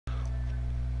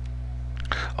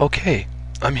Okay,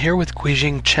 I'm here with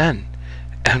Guijing Chen,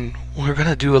 and we're going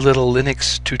to do a little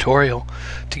Linux tutorial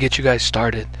to get you guys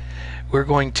started. We're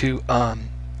going to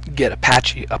get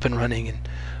Apache up and running and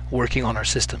working on our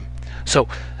system. So,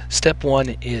 step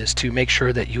one is to make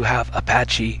sure that you have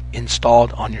Apache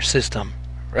installed on your system.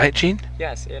 Right, Gene?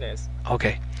 Yes, it is.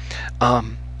 Okay.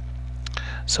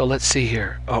 So let's see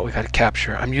here. Oh, we got to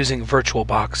capture. I'm using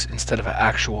VirtualBox instead of an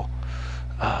actual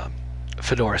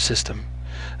Fedora system.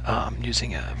 I'm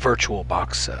using a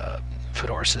VirtualBox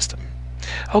Fedora system.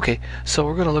 Okay, so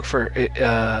we're going to look for,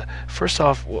 first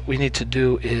off, what we need to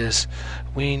do is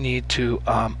we need to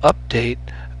update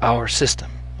our system.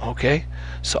 Okay,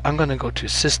 so I'm going to go to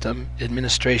System,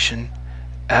 Administration,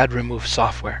 Add Remove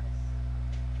Software.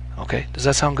 Okay, does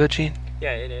that sound good, Gene?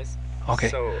 Yeah, it is. Okay.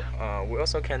 So we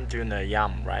also can do the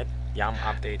yum, right? Yum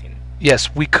updating.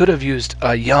 Yes, we could have used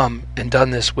yum and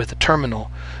done this with a terminal,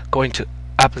 going to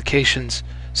Applications,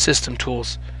 System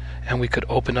Tools, and we could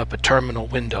open up a terminal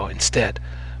window instead.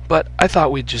 But I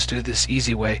thought we'd just do this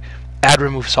easy way, Add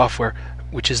Remove Software,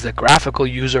 which is the graphical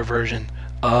user version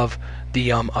of the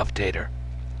yum updater.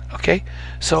 Okay,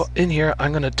 so in here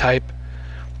I'm going to type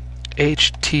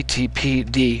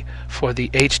HTTPD for the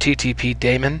HTTP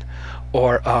daemon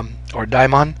or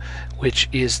daemon, which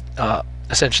is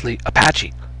essentially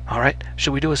Apache. Alright,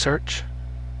 should we do a search?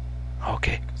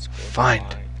 Okay,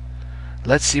 find.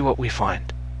 Let's see what we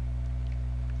find.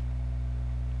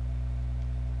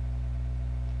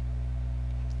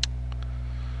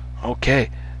 Okay,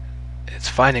 it's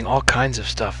finding all kinds of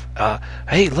stuff.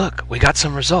 Hey, look, we got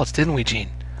some results, didn't we,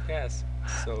 Gene? Yes.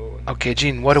 So. Okay,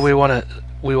 Gene, what do we want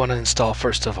to install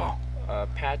first of all?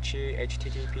 Apache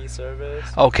HTTP servers.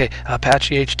 Okay,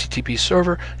 Apache HTTP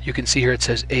server. You can see here it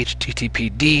says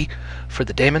HTTPD for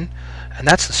the daemon, and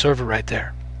that's the server right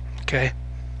there. Okay.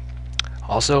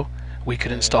 Also, we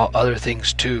could install other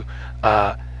things too.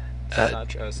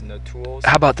 Such as the tools.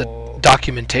 How about the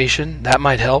documentation? That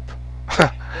might help.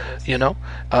 You know.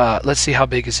 Let's see, how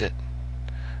big is it?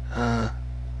 800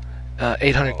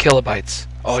 kilobytes.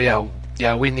 Oh yeah,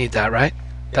 we need that, right?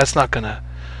 Yeah. That's not gonna.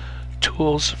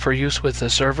 Tools for use with the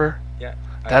server. Yeah.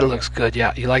 That looks good.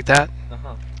 Yeah, you like that?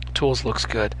 Tools looks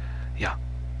good. Yeah.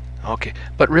 Okay.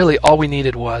 But really, all we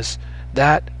needed was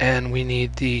that, and we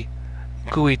need the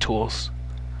GUI tools.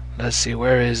 Let's see.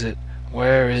 Where is it?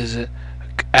 Where is it?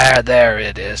 Ah, there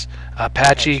it is.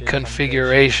 Apache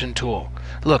configuration tool.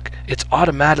 Look, it's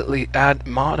automatically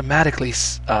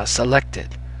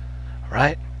selected,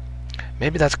 right?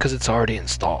 Maybe that's because it's already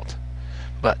installed.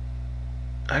 But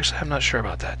actually, I'm not sure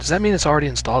about that. Does that mean it's already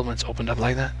installed when it's opened up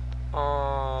like that?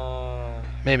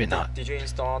 Maybe not. Did you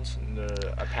install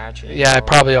the Apache? Yeah, I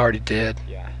probably already did.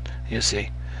 Yeah. You see,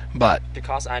 but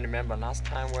because I remember last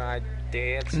time when I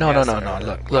did. No.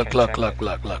 Look.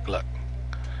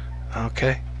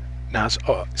 Okay. Now,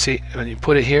 see, when you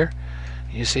put it here,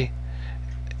 you see,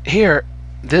 here,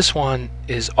 this one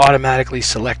is automatically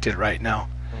selected right now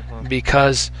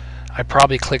because I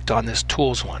probably clicked on this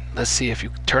tools one. Let's see if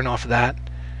you turn off that.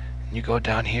 You go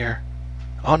down here.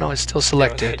 Oh no, it's still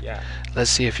selected. Yeah.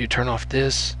 Let's see if you turn off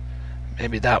this.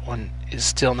 Maybe that one is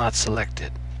still not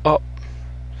selected. Oh,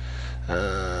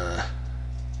 I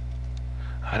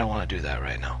don't want to do that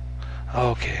right now.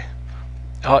 Okay.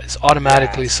 Oh, it's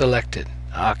automatically selected.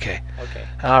 Okay. Okay.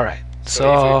 All right.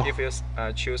 So if you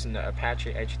choose the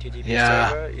Apache HTTP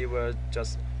server, it will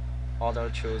just auto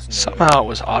choose. Somehow it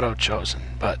was auto chosen,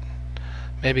 but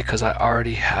maybe because I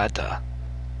already had.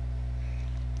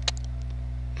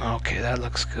 Okay, that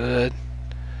looks good.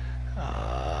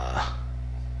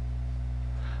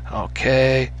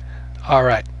 Okay. All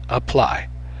right. Apply.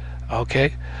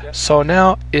 Okay. Yep. So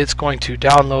now it's going to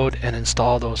download and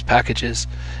install those packages,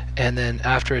 and then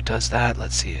after it does that,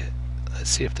 let's see it. Let's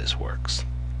see if this works.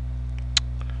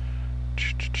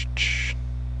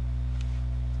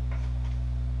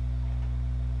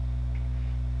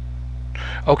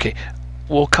 Okay,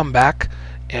 we'll come back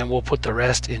and we'll put the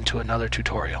rest into another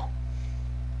tutorial.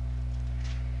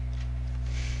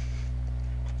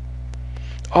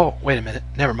 Oh, wait a minute.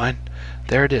 Never mind.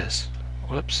 There it is.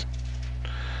 Whoops.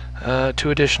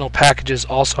 2 additional packages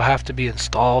also have to be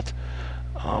installed.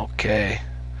 Okay.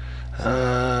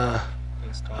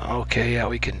 Okay, yeah,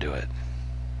 we can do it.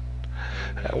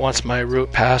 It wants my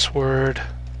root password.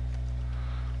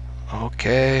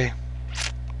 Okay.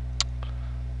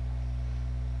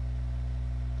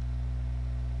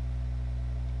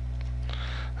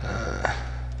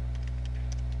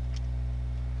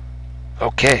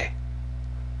 Okay.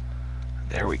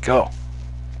 There we go.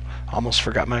 Almost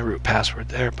forgot my root password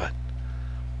there, but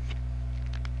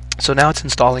so now it's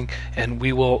installing, and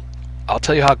I'll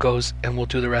tell you how it goes, and we'll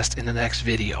do the rest in the next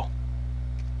video.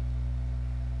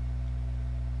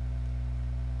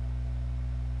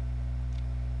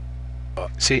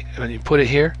 see when you put it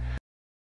here,